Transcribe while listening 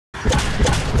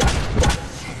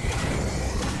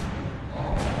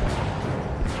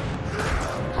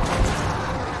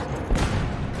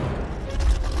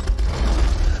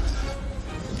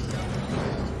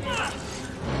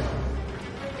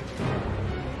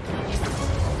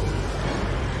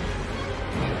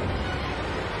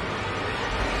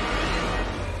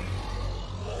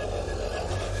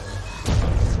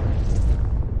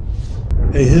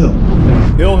Hey, Hill.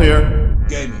 Hill here.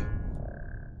 Gaming.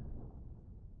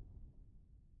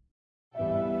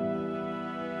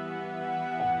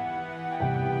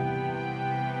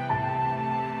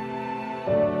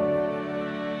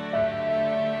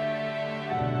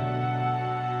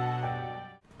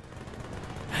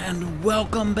 And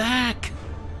welcome back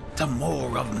to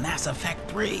more of Mass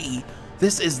Effect 3.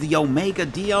 This is the Omega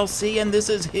DLC, and this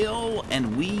is Hill,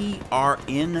 and we are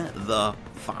in the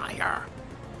fire.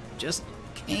 Just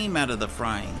came out of the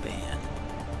frying pan.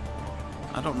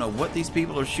 I don't know what these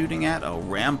people are shooting at. Oh,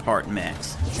 Rampart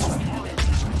mechs.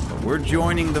 But we're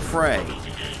joining the fray.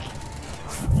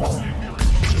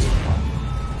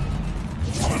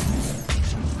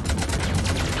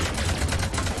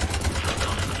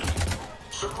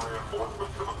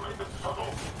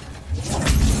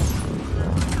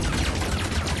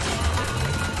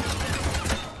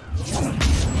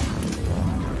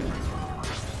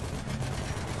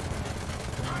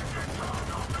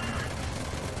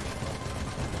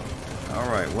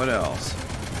 Alright, what else?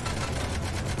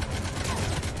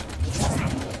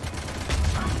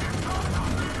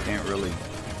 Can't really...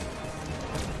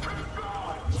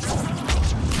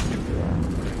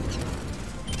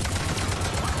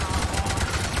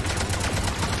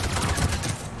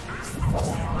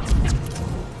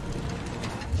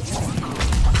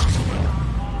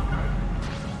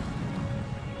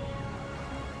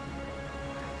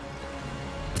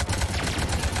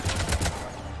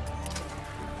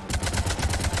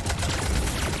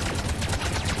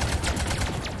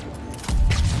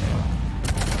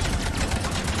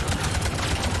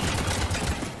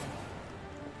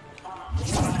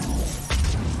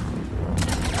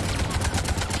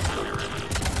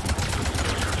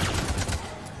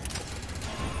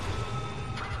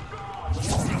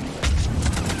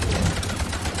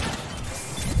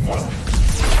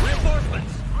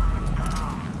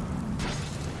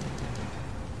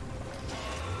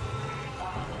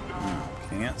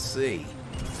 Can't see.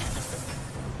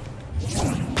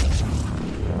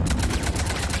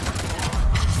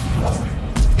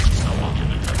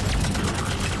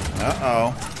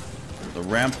 Uh-oh. The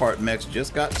Rampart mechs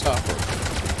just got tougher.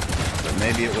 But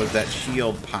maybe it was that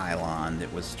shield pylon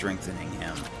that was strengthening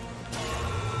him.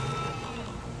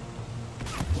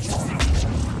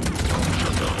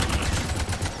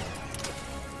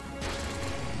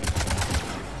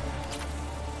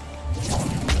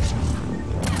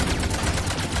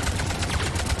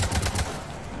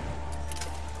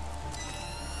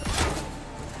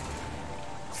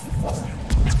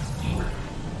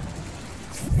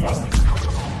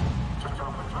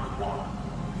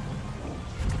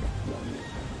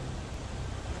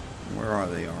 Where are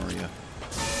they, Arya?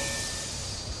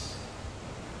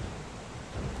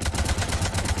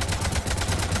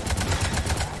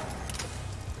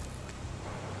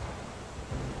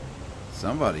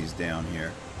 Somebody's down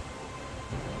here.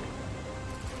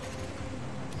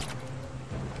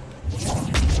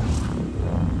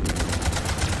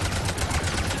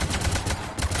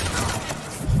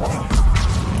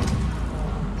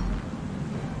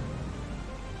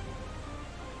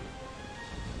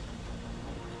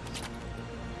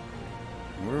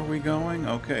 Where are we going?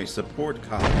 Okay, support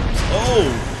columns. Oh!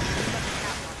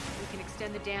 We can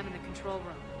extend the dam in the control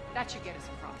room. That should get us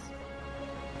across.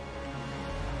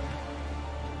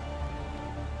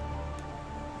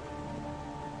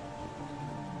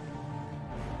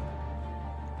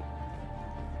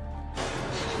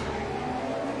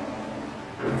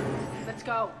 Let's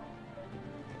go.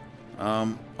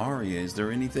 Arya, is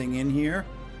there anything in here?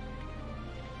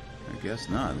 I guess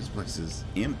not. This place is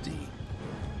empty.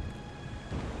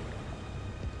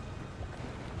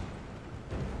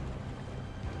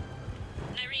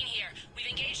 Irene here. We've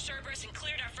engaged Cerberus and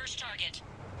cleared our first target.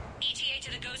 ETA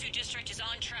to the Gozu district is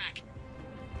on track.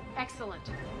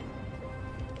 Excellent.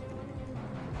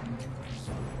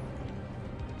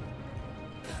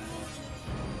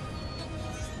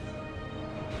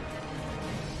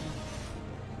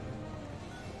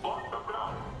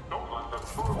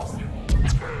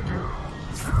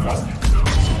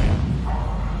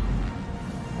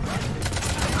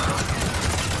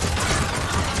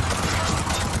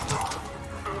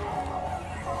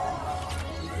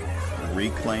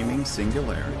 Reclaiming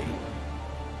singularity.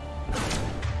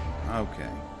 Okay.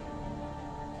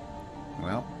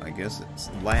 Well, I guess it's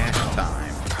last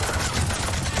time.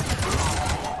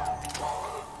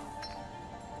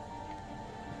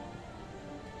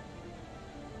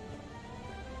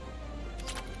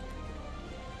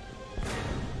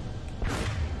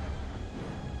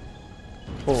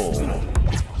 Pull.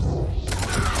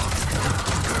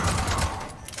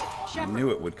 Shepard, knew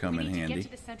it would come we in need handy. to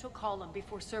get to the central column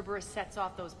before Cerberus sets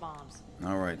off those bombs.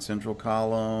 Alright, central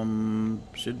column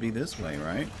should be this way,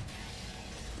 right?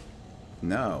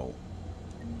 No.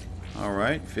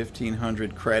 Alright,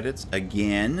 1,500 credits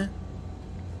again.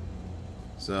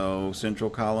 So, central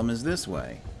column is this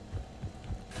way.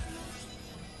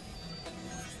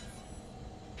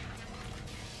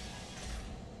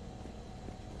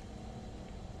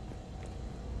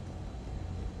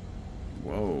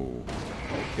 Whoa.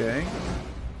 Okay.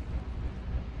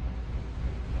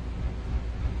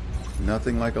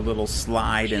 Nothing like a little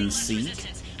slide and seek.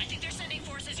 I think they're sending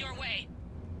forces your way.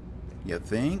 You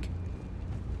think?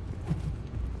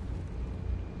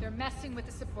 They're messing with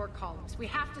the support columns. We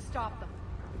have to stop them.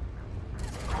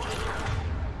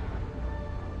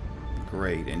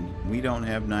 Great, and we don't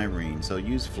have Nyrene, so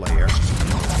use Flare.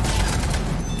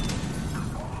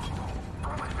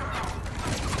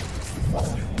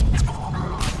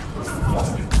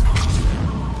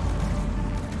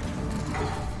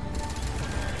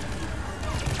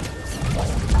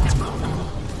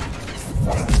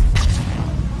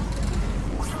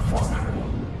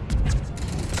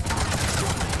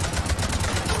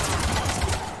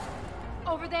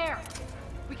 Over there!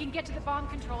 We can get to the bomb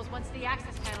controls once the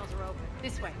access panels are open.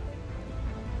 This way.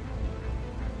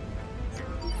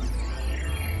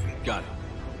 Got it.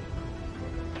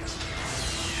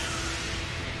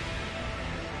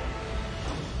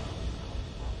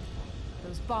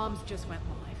 Those bombs just went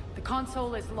live. The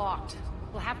console is locked.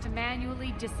 We'll have to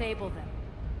manually disable them.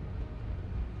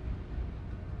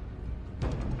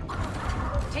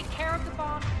 Take care of the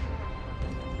bomb.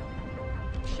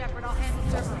 Shepard, I'll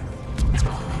handle Cerberus.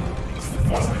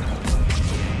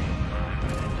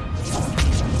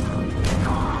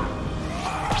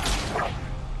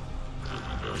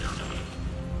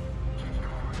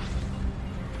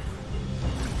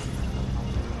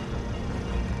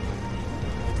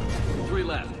 Three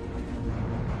left.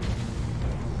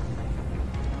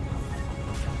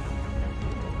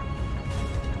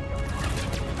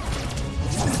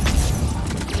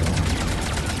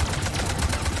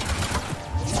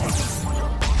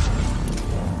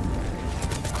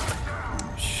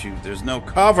 Shoot, there's no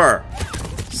cover.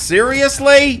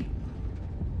 Seriously?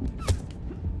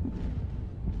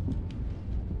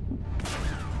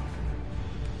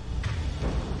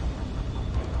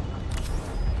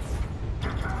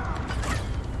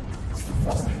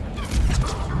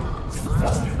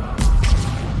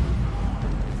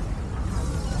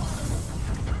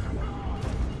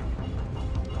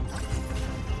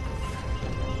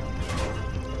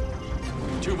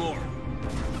 Two more.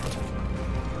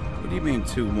 What do you mean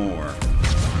two more?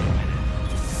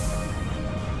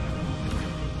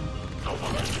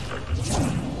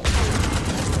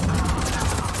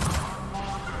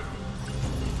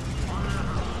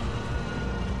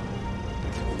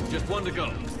 Just one to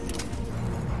go.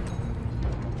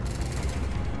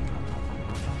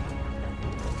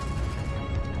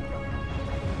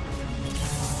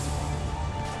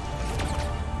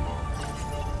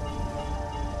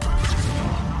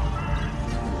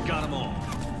 Got them all.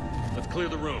 Let's clear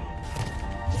the room.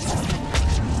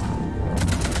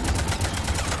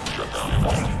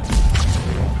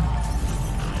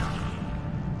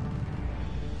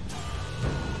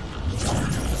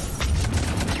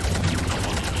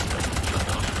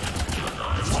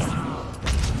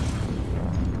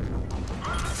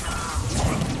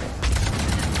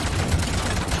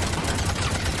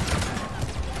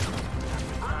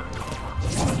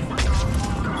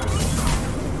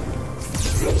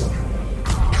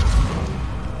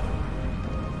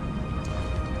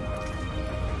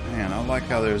 Man, I like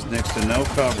how there's next to no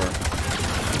cover.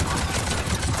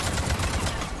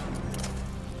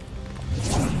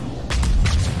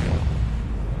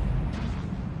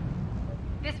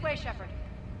 This way, Shepard.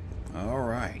 All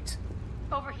right.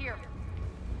 Over here.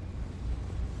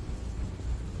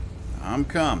 I'm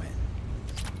coming.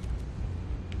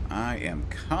 I am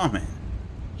coming.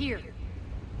 Here.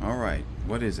 All right.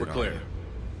 What is it? We're clear. Arya?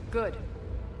 Good.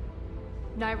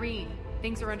 Nyrene,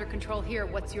 things are under control here.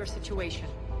 What's your situation?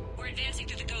 We're advancing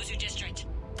through the Gozu district.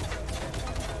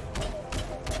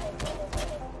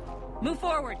 Move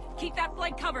forward. Keep that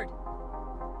flank covered.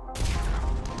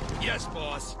 Yes,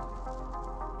 boss.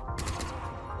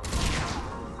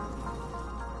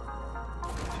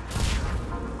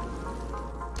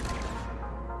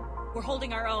 We're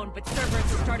holding our own, but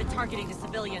Cerberus has started targeting the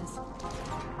civilians.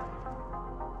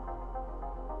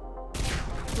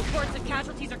 Reports of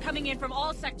casualties are coming in from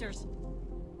all sectors.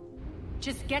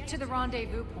 Just get to the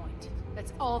rendezvous point.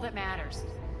 That's all that matters.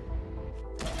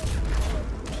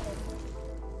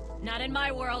 Not in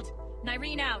my world.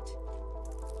 Nyrene out.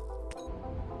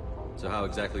 So how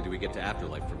exactly do we get to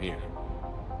Afterlife from here?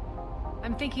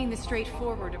 I'm thinking the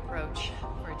straightforward approach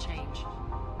for a change.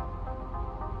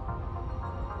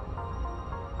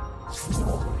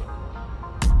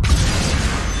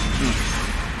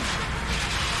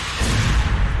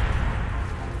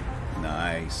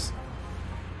 Nice.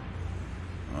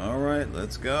 All right,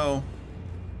 let's go.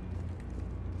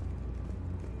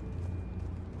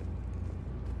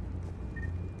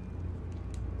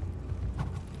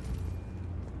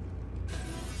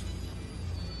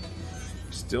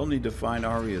 Still need to find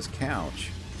Arya's couch.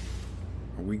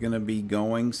 Are we going to be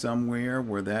going somewhere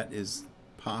where that is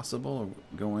possible,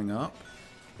 or going up?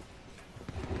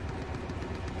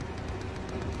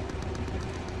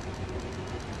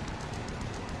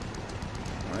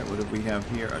 All right, what do we have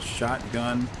here? A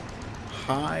shotgun,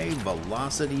 high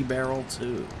velocity barrel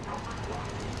 2.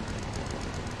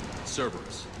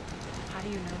 Cerberus. How do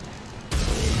you know that?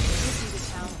 This is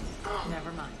a town.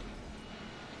 Never mind.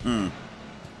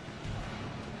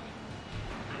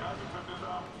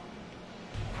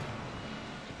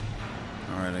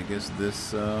 Alright, I guess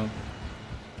this,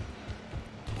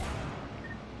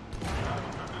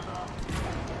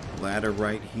 ladder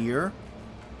right here.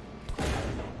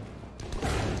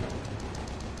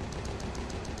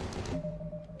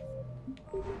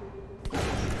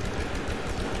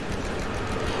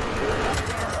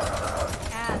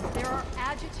 There are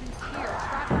adjutants here.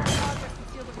 Track our progress and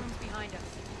seal the rooms behind us.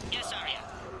 Yes, Arya.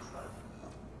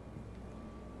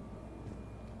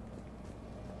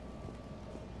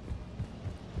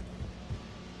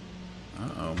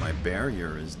 Uh-oh, my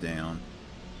barrier is down.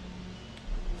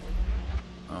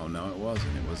 Oh, no, it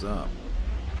wasn't. It was up.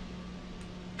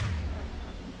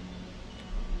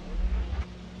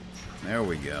 There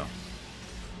we go.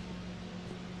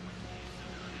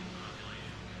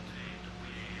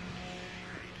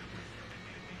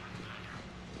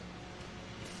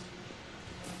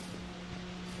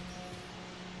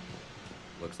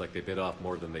 Looks like they bit off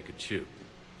more than they could chew.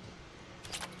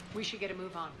 We should get a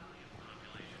move on.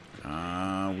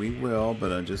 We will,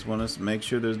 but I just want to make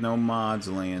sure there's no mods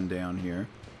laying down here.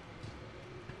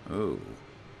 Oh.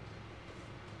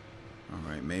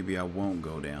 Alright, maybe I won't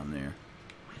go down there.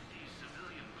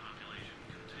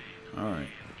 Alright.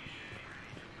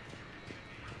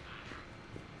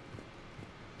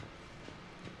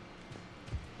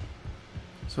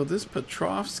 So this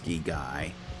Pt.5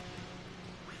 guy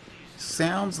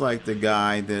sounds like the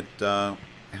guy that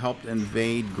helped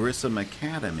invade Grissom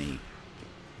Academy.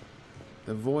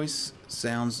 The voice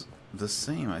sounds the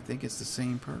same. I think it's the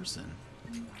same person.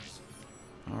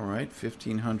 Alright,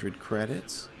 1,500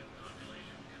 credits.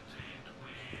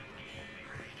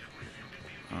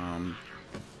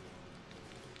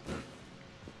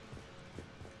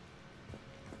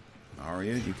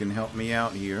 Arya, you can help me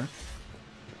out here.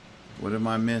 What am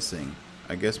I missing?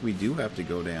 I guess we do have to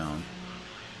go down.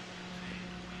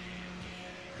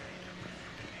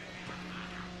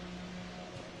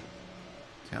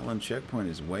 Talon checkpoint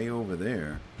is way over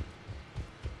there.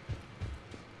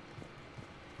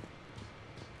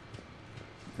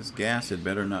 This gas had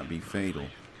better not be fatal.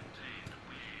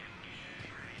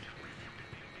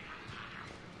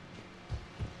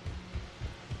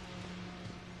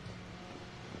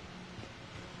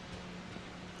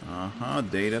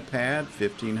 Data pad,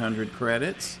 1,500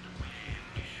 credits.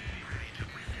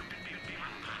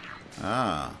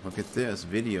 Ah, look at this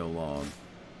video log.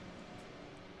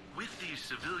 With the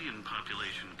civilian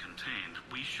population contained,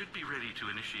 we should be ready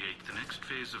to initiate the next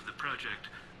phase of the project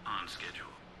on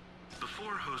schedule.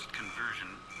 Before host conversion,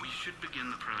 we should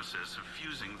begin the process of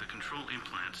fusing the control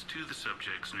implants to the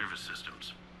subject's nervous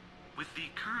systems. With the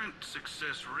current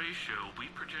success ratio, we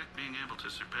project being able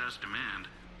to surpass demand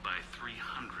by 300%.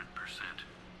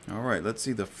 Alright, let's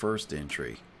see the first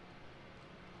entry.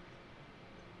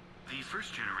 The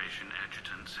first generation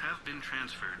adjutants have been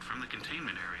transferred from the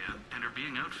containment area and are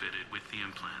being outfitted with the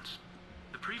implants.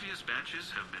 The previous batches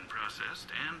have been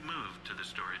processed and moved to the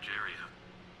storage area.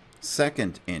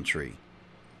 Second entry.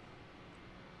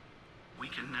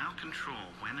 We can now control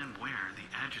when and where the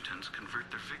adjutants convert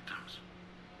their victims.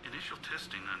 Initial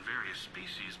testing on various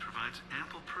species provides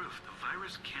ample proof the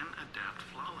virus can adapt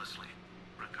flawlessly,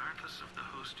 regardless of the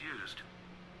host used.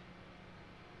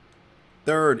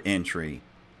 Third entry.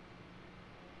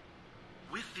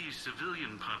 With the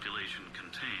civilian population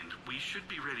contained, we should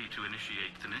be ready to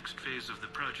initiate the next phase of the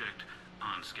project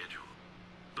on schedule.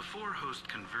 Before host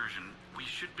conversion, we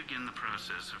should begin the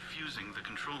process of fusing the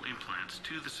control implants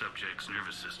to the subject's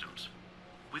nervous systems.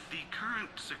 With the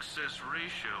current success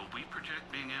ratio, we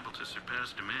project being able to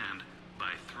surpass demand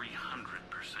by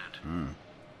 300%.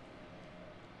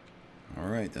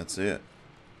 Alright, that's it.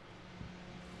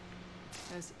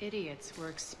 Those idiots were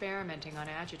experimenting on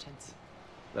adjutants.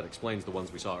 That explains the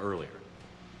ones we saw earlier.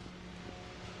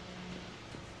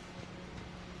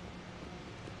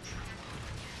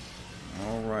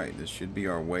 Alright, this should be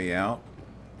our way out.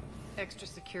 Extra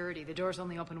security. The doors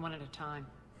only open one at a time.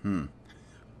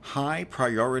 High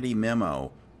priority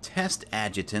memo. Test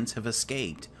adjutants have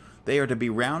escaped. They are to be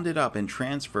rounded up and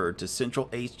transferred to Central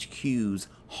HQ's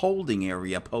holding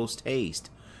area post-haste.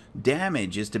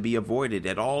 Damage is to be avoided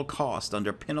at all costs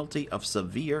under penalty of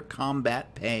severe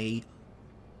combat pay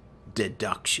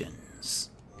deductions.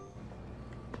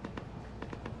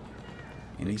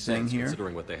 Makes Anything sense, here?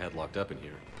 considering what they had locked up in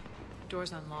here.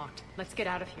 Door's unlocked. Let's get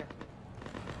out of here.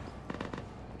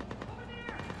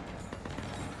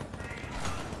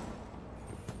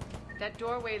 That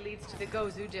doorway leads to the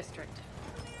Gozu district.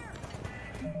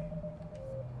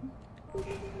 Look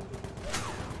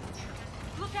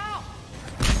out!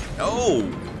 Oh!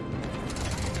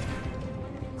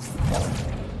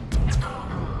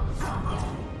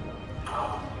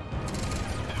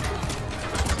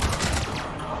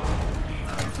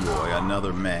 Boy,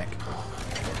 another mech.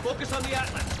 Focus on the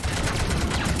Atlas!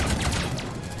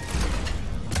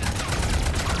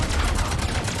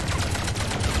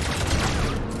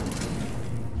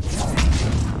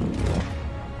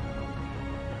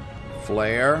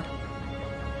 Flare.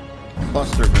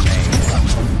 Cluster grenade.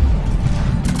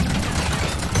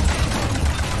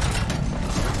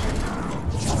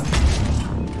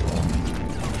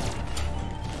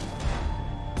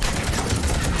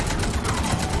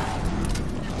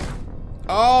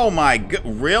 Oh my god,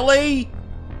 really?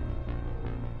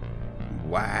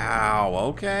 Wow,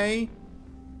 okay.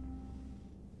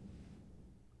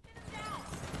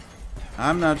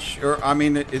 I'm not sure. I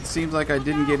mean, it seems like I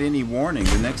didn't get any warning.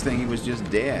 The next thing, he was just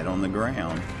dead on the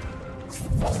ground.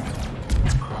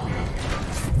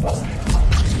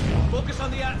 Focus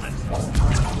on the Atlas!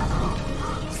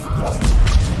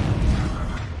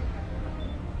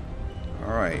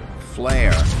 Alright,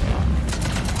 flare.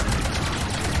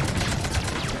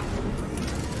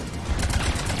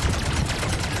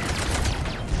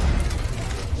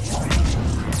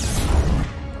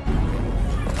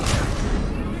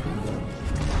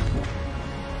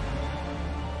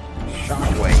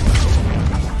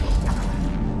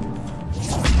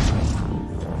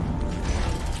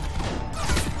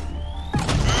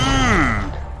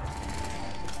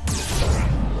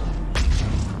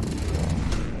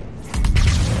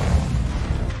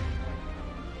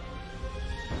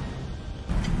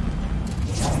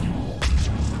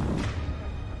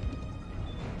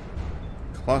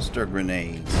 Cluster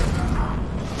grenades.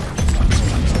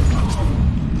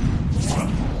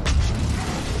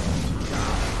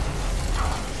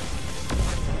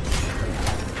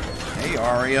 Hey,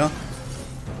 Arya.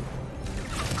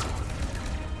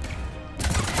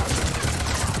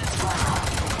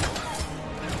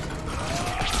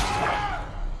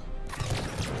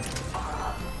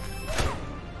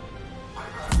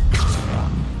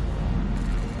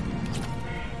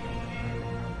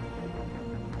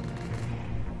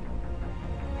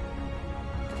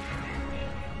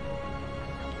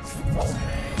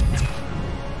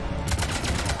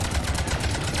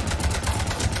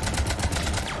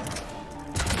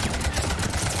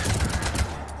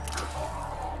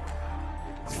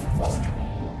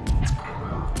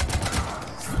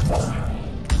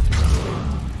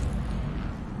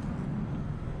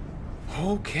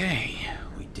 Okay,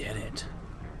 we did it.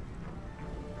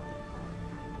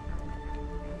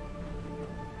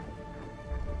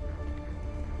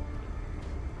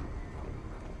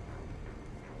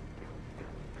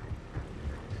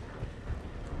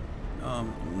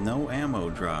 No ammo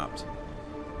dropped.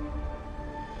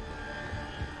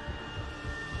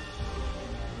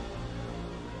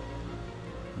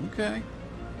 Okay.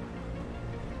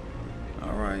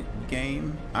 Alright,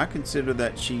 game. I consider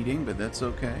that cheating, but that's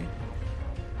okay.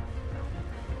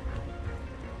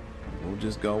 We'll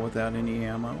just go without any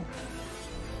ammo.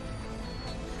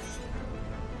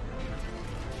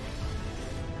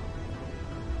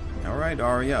 Alright,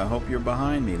 Arya, I hope you're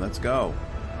behind me. Let's go.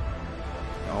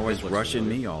 You're always rushing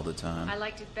me all the time. I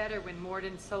liked it better when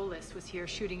Morden Solis was here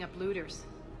shooting up looters.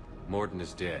 Morden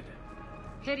is dead.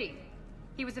 Pity.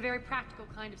 He was a very practical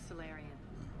kind of Solarian.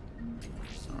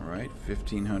 Alright,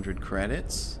 1,500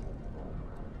 credits.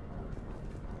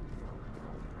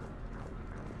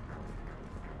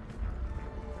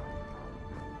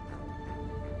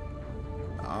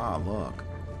 Ah, look.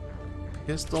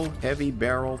 Pistol Heavy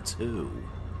Barrel 2.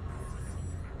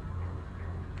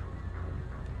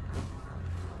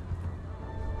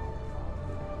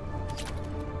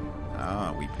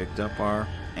 Ah, we picked up our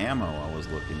ammo I was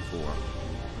looking for.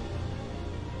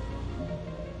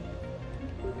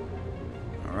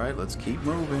 Alright, let's keep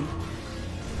moving.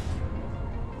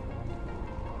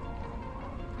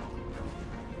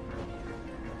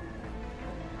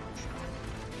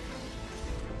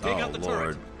 Take out the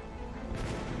turret.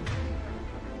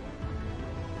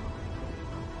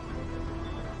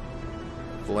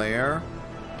 Flare.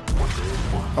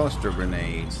 Cluster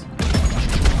grenades.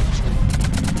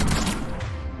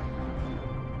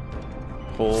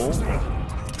 Pull.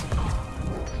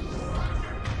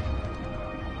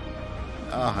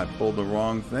 Ah, I pulled the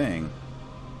wrong thing.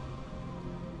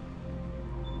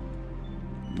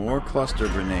 More cluster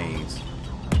grenades.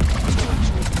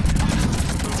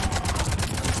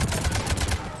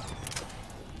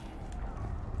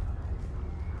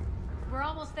 We're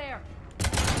almost there.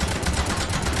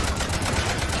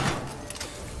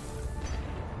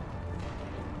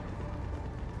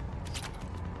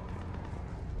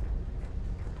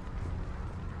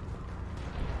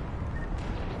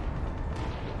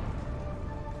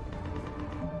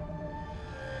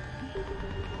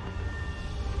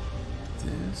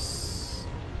 This.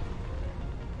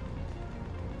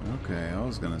 Okay, I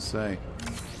was gonna say.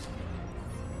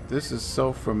 This is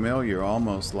so familiar,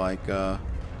 almost like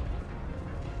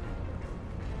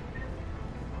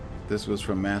this was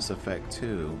from Mass Effect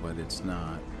 2, but it's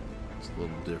not. It's a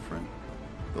little different.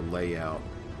 The layout.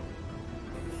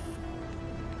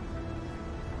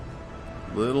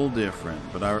 Little different,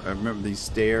 but I remember these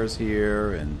stairs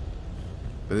here,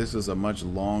 but this was a much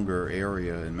longer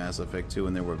area in Mass Effect 2,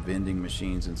 and there were vending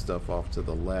machines and stuff off to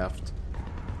the left.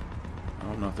 I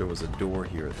don't know if there was a door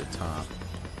here at the top,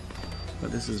 but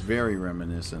this is very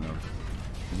reminiscent of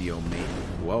the Omega.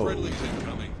 Whoa. Friendly's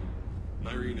incoming.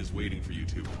 Irene is waiting for you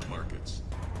two at the markets.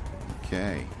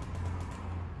 Okay.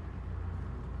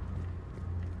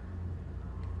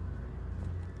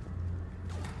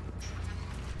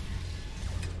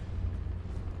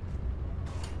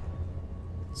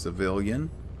 Civilian.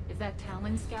 If that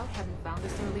Talon scout hadn't found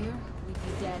us earlier, we'd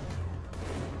be dead.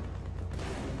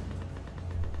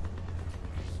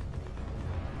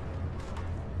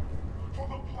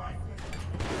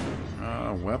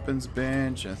 Weapons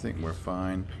bench. I think we're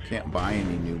fine. Can't buy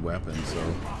any new weapons,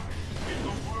 so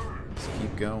let's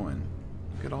keep going.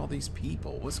 Look at all these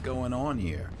people. What's going on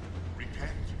here?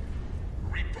 Repent.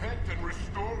 Repent and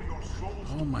restore your souls.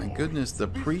 Oh my goodness, the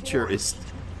preacher is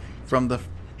from the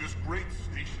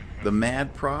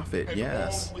Mad Prophet,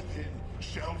 yes.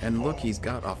 And look, he's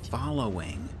got a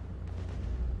following.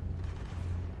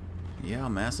 Yeah,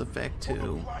 Mass Effect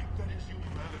 2.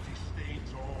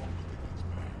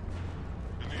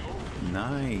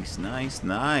 Nice, nice,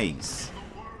 nice.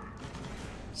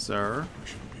 Sir? We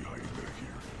shouldn't be hiding back here.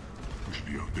 We should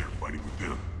be out there fighting with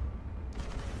them.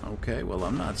 Okay, well,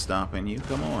 I'm not stopping you.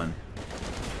 Come on.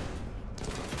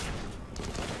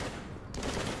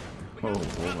 Oh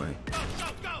boy.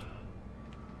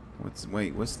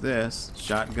 What's this?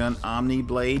 Shotgun Omni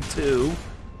Blade 2.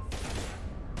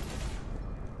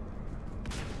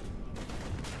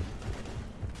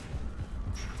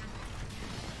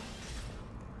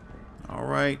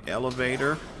 Alright,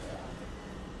 elevator.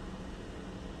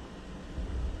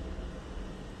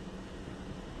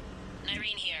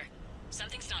 Irene here.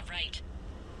 Something's not right.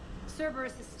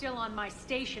 Cerberus is still on my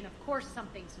station. Of course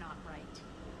something's not right.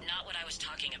 Not what I was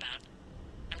talking about.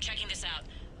 I'm checking this out.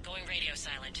 Going radio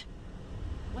silent.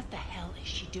 What the hell is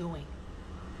she doing?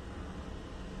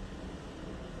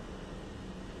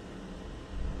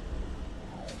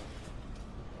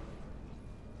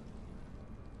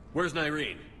 Where's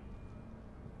Irene?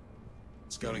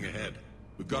 Scouting ahead.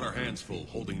 We've got our hands full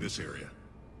holding this area.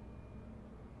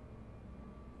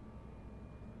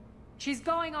 She's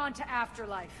going on to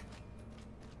Afterlife.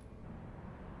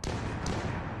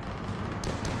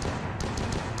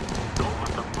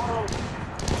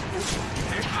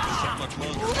 Not much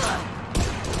longer.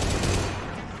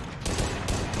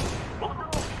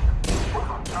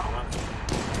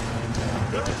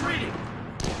 They're retreating!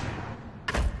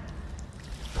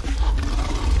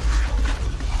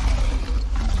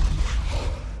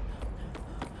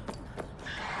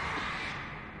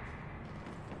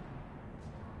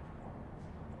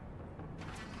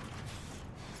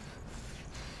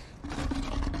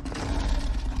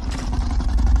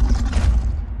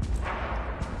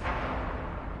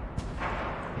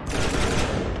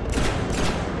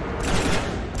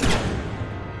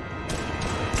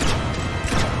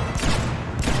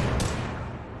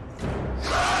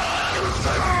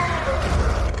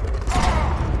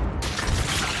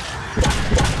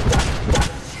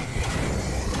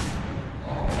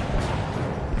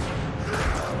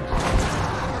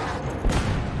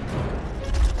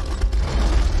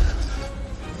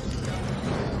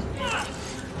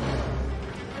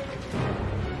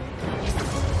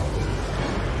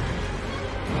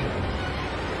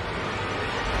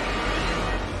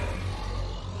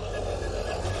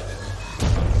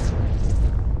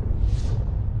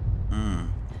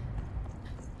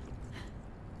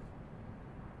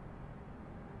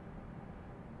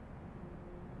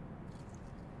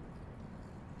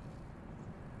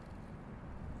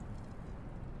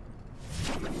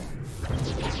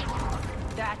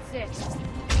 That's it.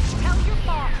 Tell your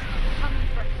boss I'm coming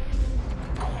for him.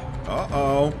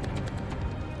 Uh-oh.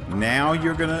 Now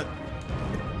you're gonna...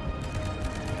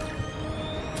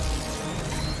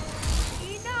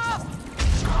 Enough!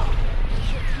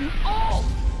 Oh!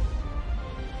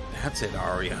 That's it,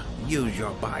 Arya. Use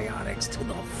your biotics to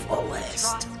the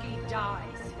fullest. Trotsky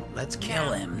dies. Let's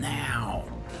kill him now.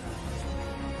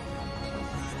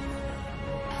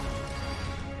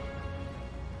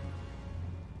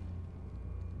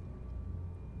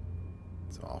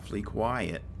 It's awfully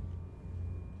quiet.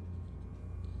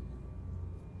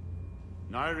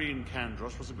 Nyreen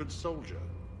Kandros was a good soldier.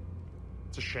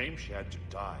 It's a shame she had to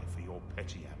die for your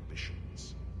petty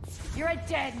ambitions. You're a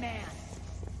dead man.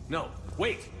 No,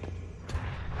 wait!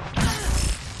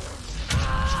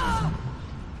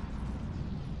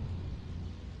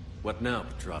 What now,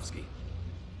 Pt.5?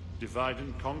 Divide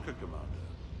and conquer, Commander.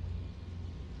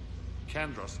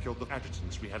 Kandros killed the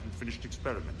adjutants we hadn't finished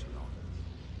experimenting on.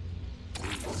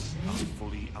 These are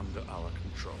fully under our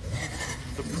control.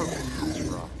 The protocols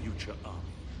for our future army.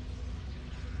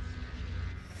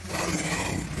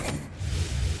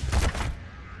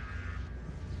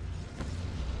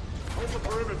 Hold the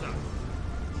perimeter.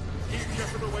 Keep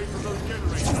Shepard away from those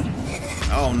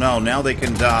generators. Oh no, now they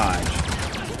can dodge.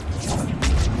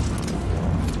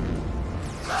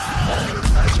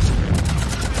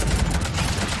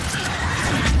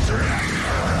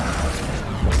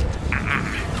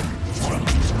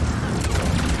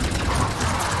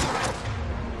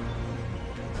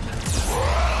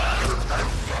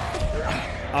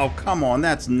 Oh, come on.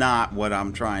 That's not what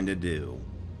I'm trying to do.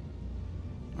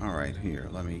 All right, here.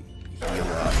 Let me heal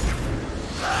up.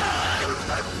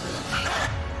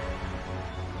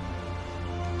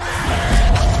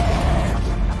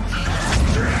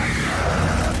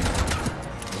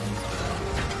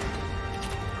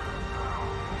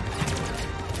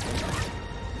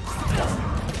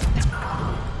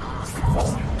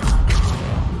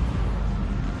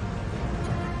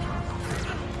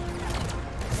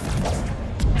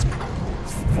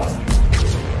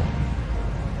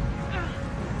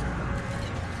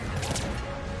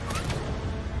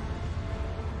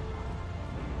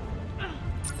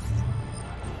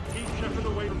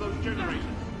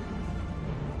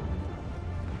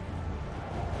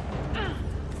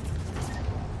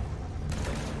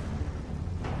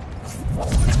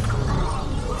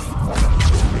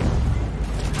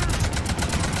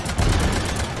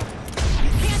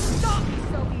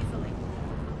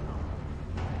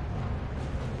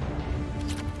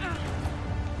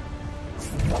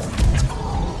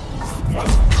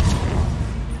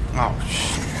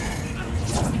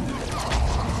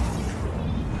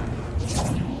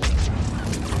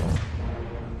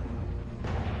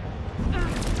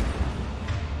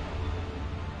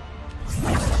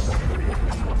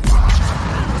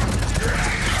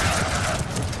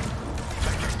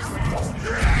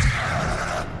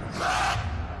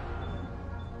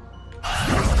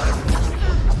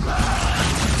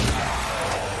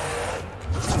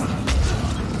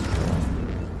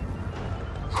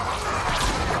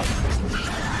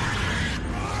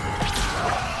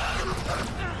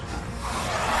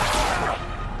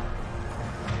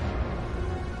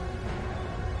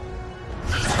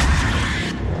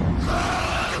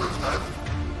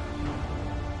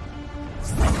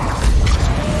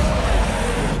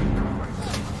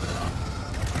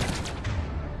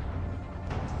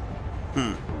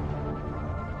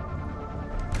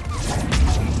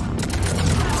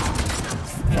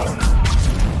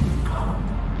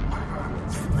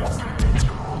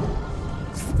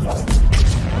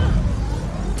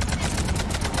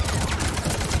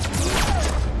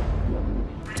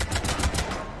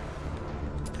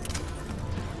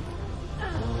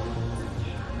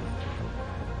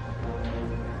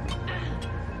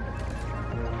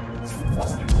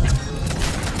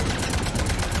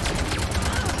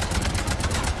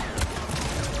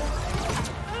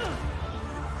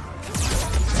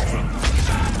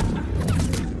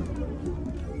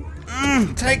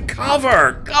 Take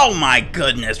cover! Oh my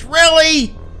goodness,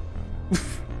 really?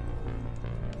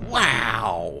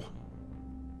 Wow.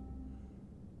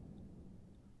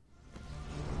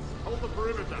 Hold the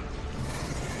perimeter.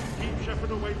 Keep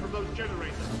Shepard away from those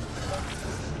generators.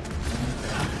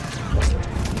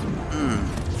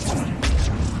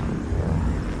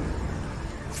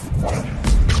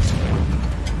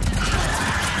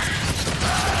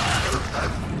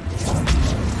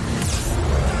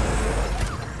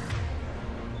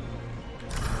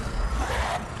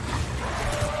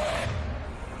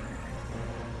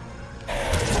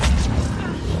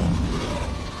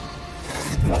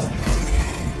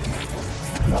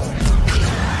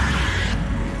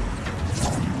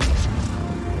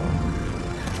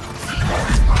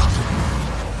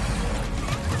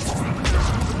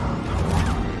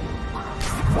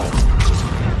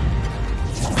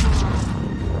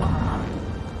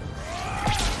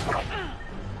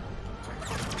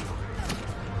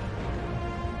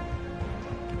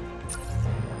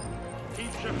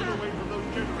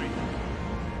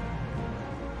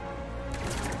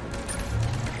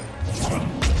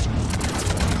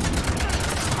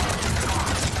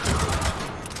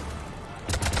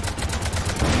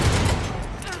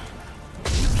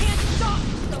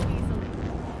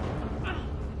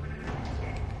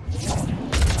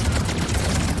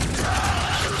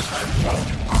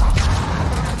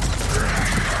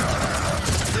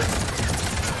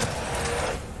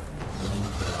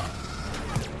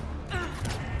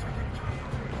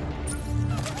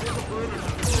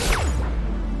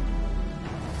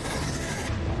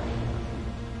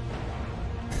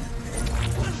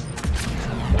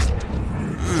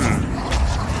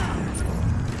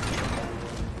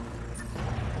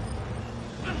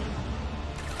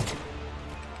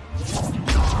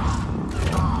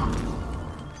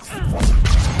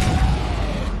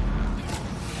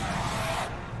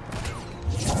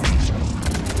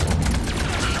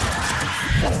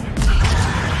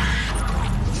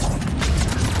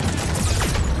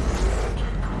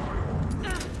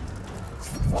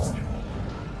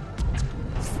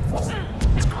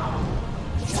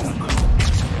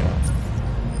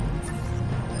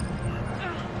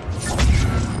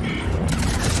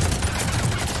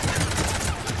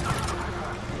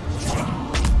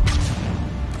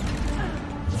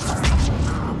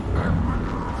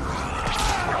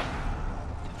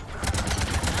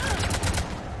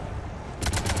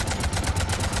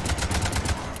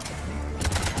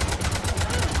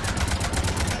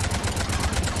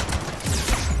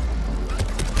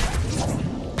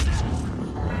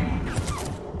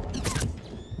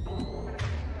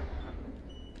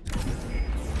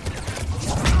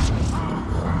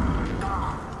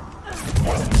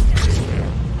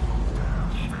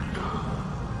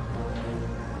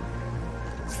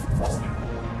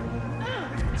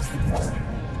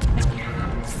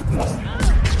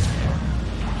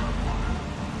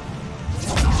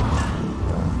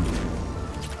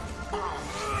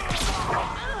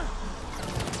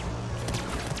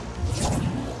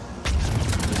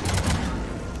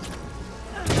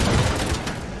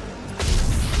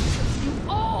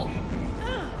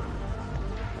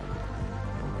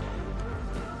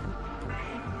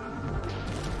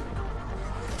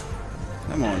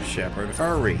 Come on, Shepard,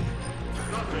 hurry.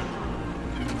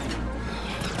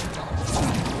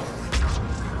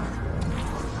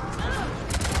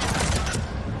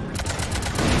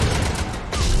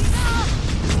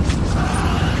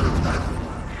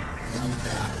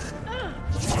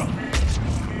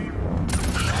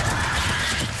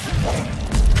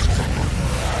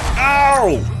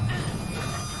 Ow!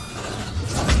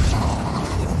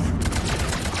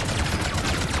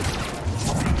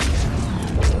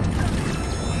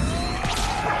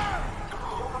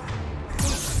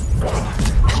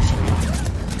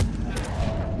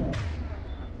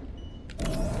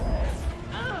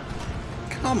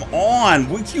 Come on,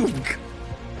 would you?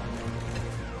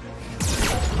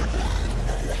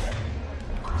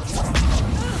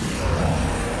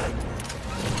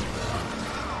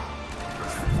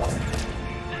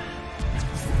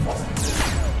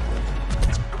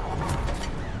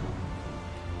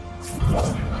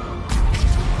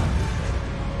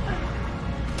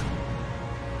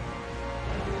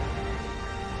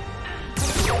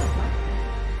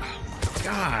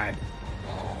 God.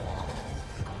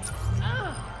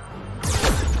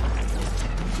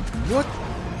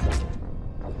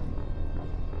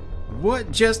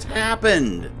 What just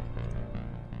happened?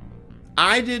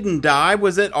 I didn't die.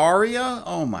 Was it Arya?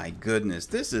 Oh my goodness.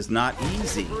 This is not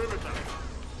easy.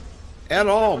 At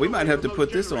all. We might have to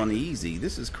put this on easy.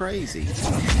 This is crazy.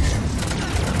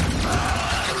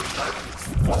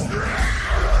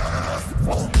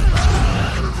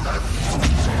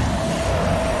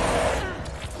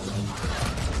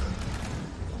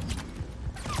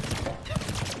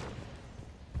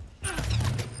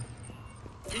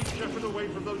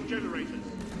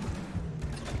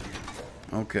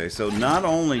 Okay, so not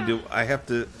only do I have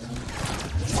to...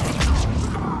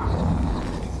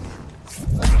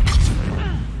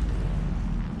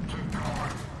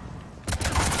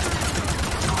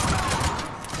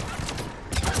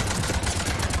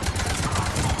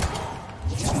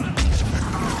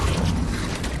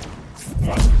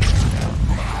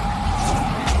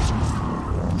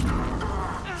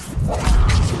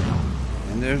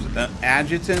 And there's an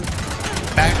adjutant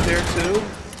back there too?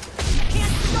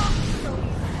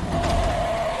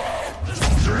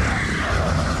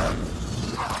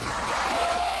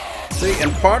 See,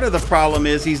 and part of the problem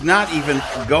is he's not even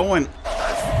going.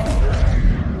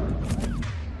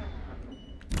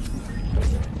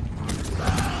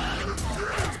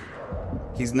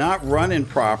 He's not running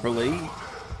properly.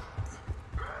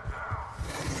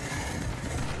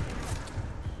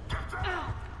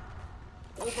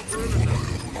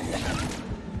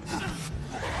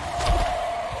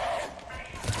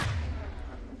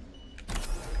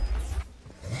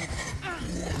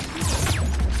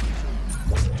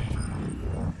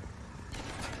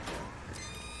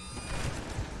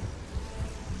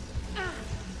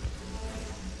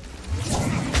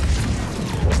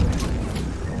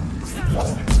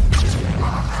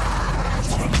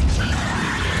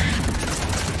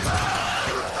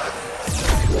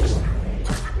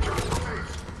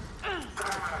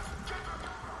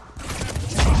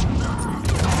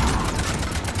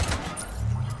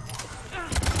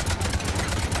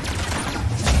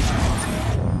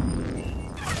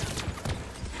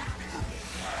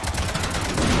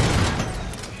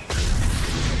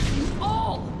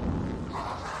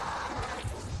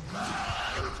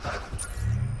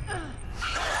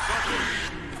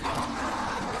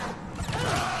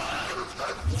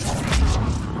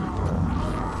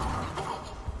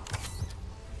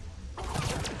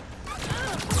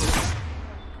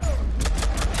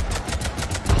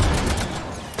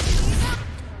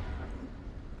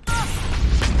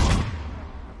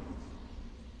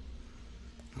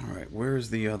 Where's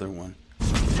the other one?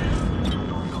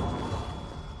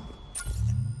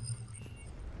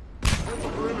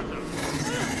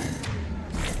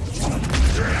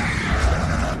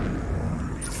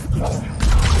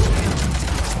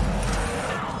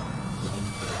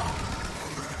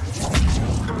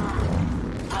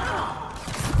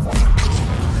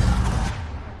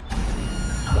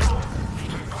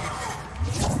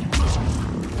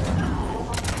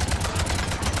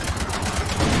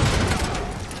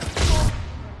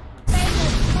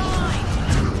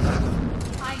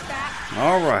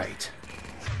 All right.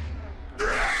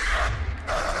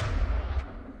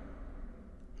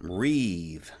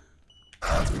 Reeve.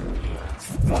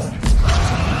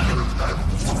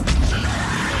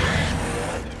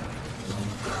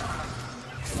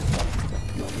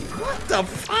 What the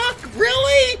fuck?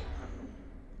 Really?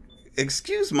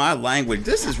 Excuse my language.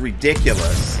 This is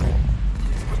ridiculous.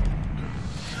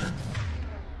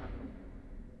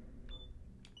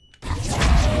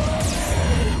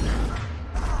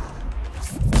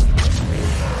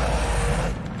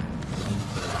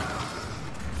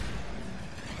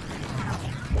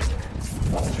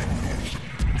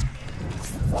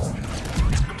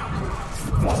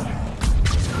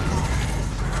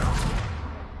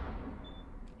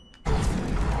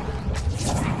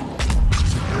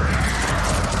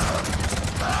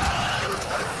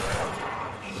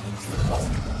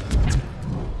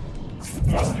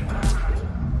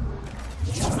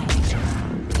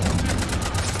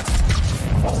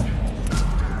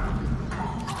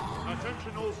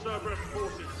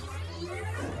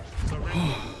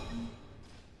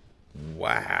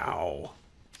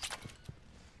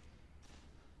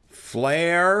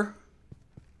 Flare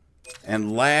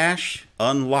and Lash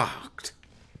unlocked.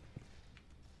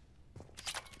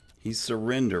 He's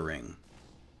surrendering.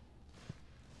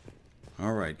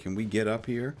 Alright, can we get up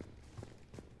here?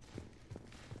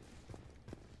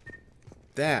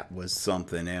 That was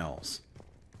something else.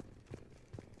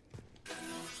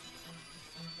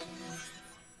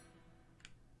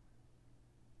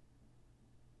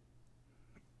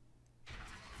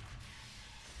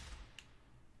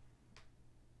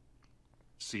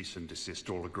 Cease and desist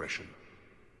all aggression.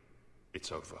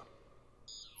 It's over.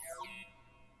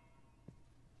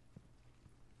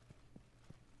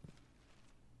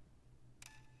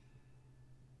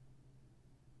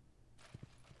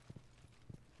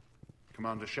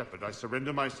 Commander Shepard, I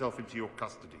surrender myself into your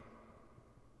custody.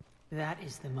 That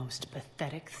is the most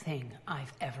pathetic thing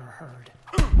I've ever heard.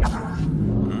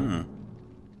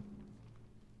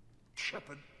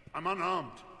 Shepard, I'm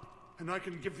unarmed, and I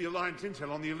can give the Alliance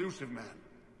intel on the elusive man.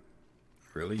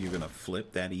 Really? You're gonna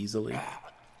flip that easily?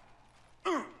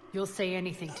 You'll say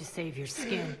anything to save your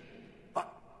skin.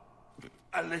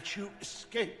 I let you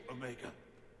escape, Omega.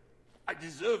 I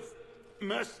deserve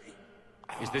mercy.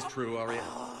 Is this true, Arya?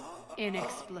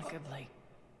 Inexplicably.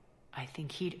 I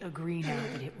think he'd agree now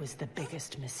that it was the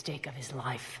biggest mistake of his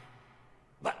life.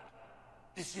 But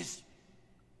this is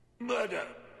murder.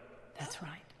 That's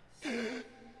right.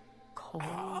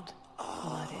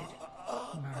 Cold-blooded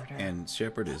murder. And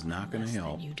Shepard is not gonna Less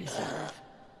help. than you deserve.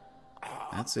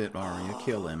 That's it, Arya.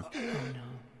 Kill him. Oh no,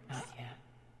 not yet.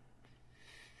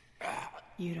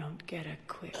 You don't get a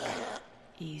quick,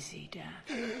 easy death.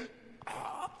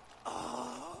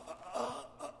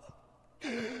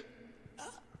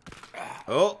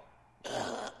 Oh!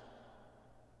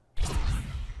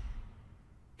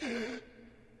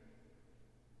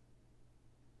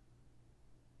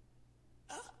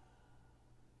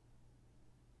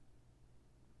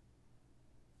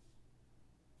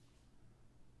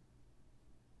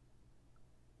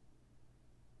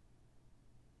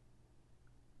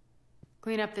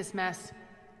 Clean up this mess.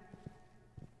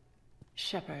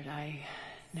 Shepard, I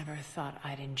never thought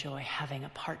I'd enjoy having a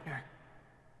partner.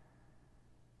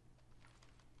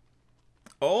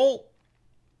 Oh!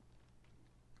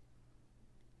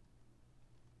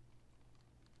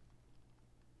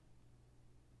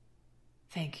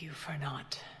 Thank you for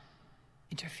not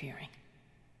interfering.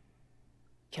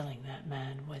 Killing that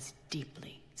man was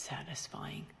deeply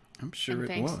satisfying. I'm sure and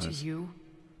thanks it was. to you,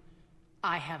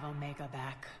 I have Omega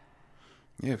back.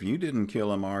 Yeah, if you didn't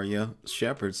kill him, Arya,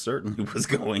 Shepard certainly was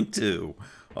going to.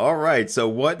 All right, so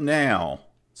what now?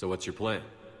 So what's your plan?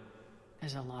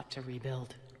 There's a lot to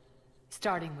rebuild.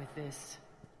 Starting with this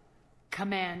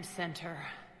command center.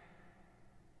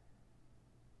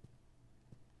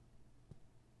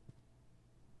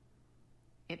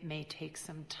 It may take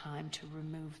some time to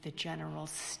remove the general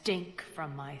stink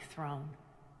from my throne.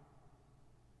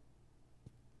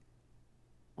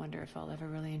 Wonder if I'll ever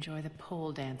really enjoy the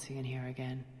pole dancing in here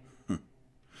again.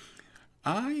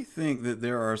 I think that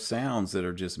there are sounds that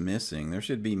are just missing. There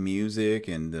should be music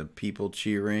and the people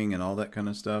cheering and all that kind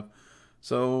of stuff.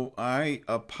 So I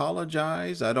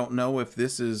apologize. I don't know if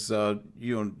this is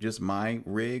just my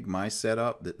rig, my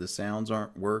setup, that the sounds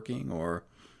aren't working, or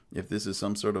if this is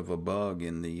some sort of a bug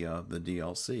in the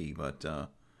DLC. But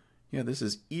yeah, this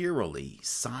is eerily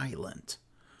silent.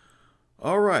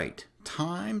 All right,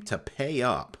 time to pay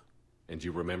up. And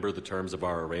you remember the terms of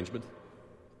our arrangement?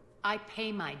 I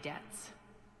pay my debts.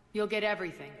 You'll get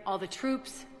everything. All the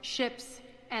troops, ships,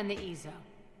 and the Ezo.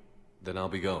 Then I'll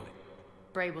be going.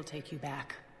 Bray will take you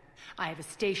back. I have a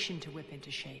station to whip into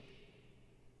shape.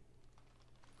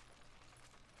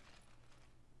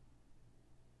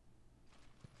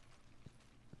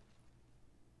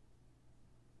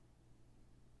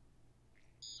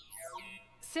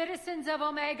 Citizens of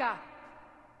Omega,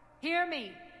 hear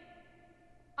me.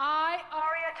 I,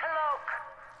 Arya T'Loak,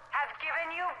 have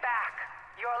given you back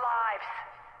your lives.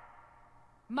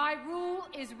 My rule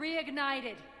is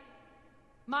reignited.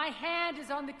 My hand is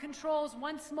on the controls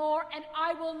once more, and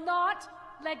I will not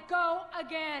let go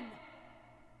again.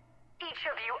 Each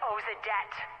of you owes a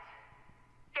debt.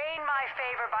 Gain my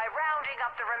favor by rounding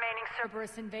up the remaining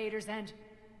Cerberus invaders and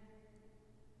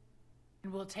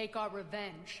we'll take our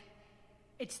revenge.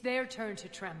 It's their turn to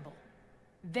tremble.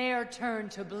 Their turn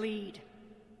to bleed.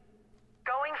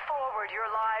 Going forward, your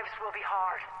lives will be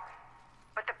hard.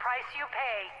 But the price you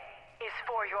pay is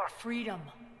for your freedom.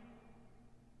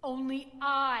 Only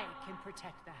I can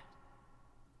protect that.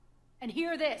 And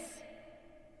hear this.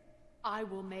 I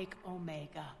will make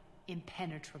Omega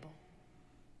impenetrable.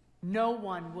 No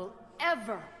one will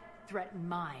ever threaten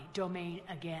my domain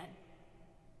again.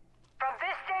 From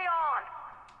this day on,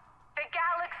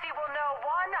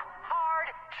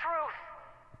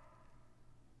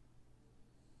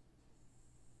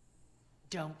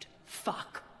 Don't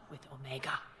fuck with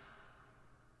Omega.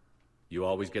 You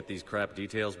always get these crap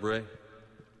details, Bray?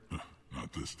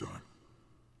 Not this time.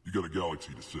 You got a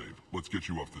galaxy to save. Let's get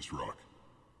you off this rock.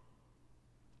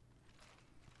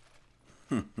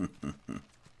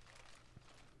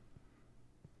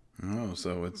 Oh,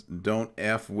 so it's don't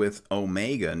F with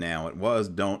Omega now. It was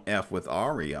don't F with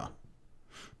Aria.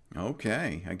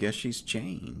 Okay, I guess she's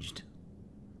changed.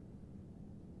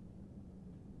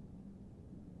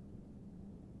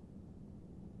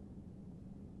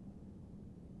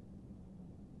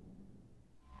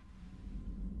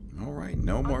 All right,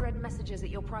 no more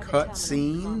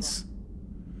cutscenes.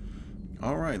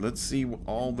 All right, let's see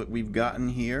all that we've gotten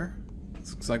here.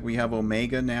 Looks like we have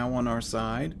Omega now on our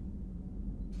side.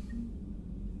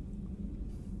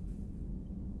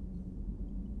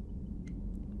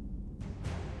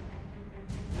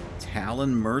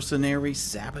 Talon mercenary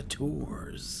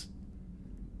saboteurs.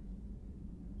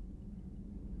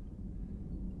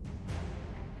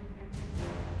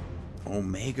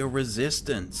 Omega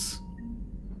resistance.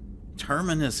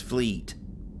 Terminus fleet.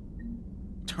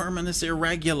 Terminus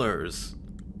irregulars.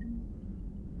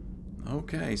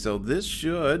 Okay, so this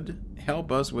should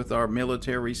help us with our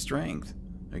military strength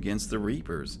against the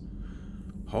Reapers.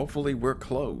 Hopefully we're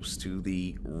close to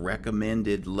the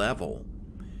recommended level.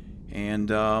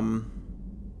 And I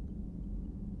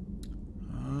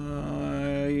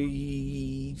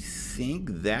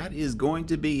think that is going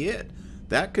to be it.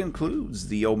 That concludes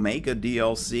the Omega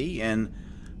DLC, and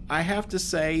I have to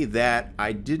say that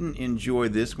I didn't enjoy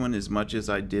this one as much as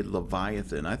I did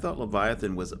Leviathan. I thought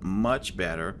Leviathan was much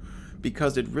better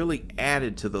because it really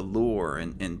added to the lore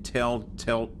and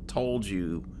told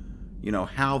you, you know,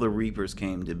 how the Reapers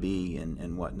came to be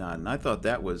and whatnot. And I thought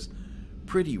that was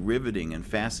pretty riveting and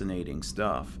fascinating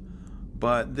stuff.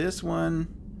 But this one,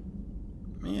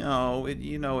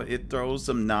 it throws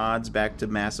some nods back to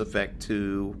Mass Effect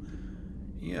 2.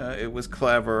 Yeah, it was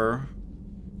clever,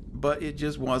 but it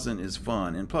just wasn't as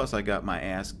fun. And plus, I got my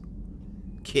ass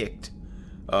kicked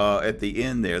at the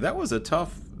end there. That was a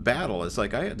tough battle. It's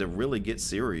like I had to really get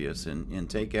serious and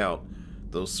take out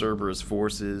those Cerberus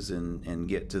forces and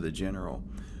get to the general.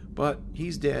 But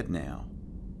he's dead now.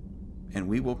 And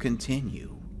we will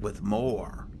continue with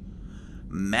more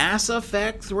Mass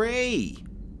Effect 3.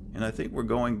 And I think we're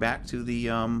going back to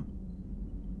the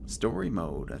story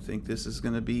mode. I think this is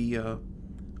going to be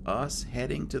us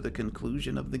heading to the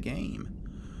conclusion of the game.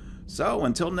 So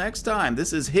until next time,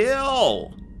 this is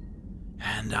Hill,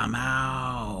 and I'm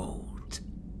out.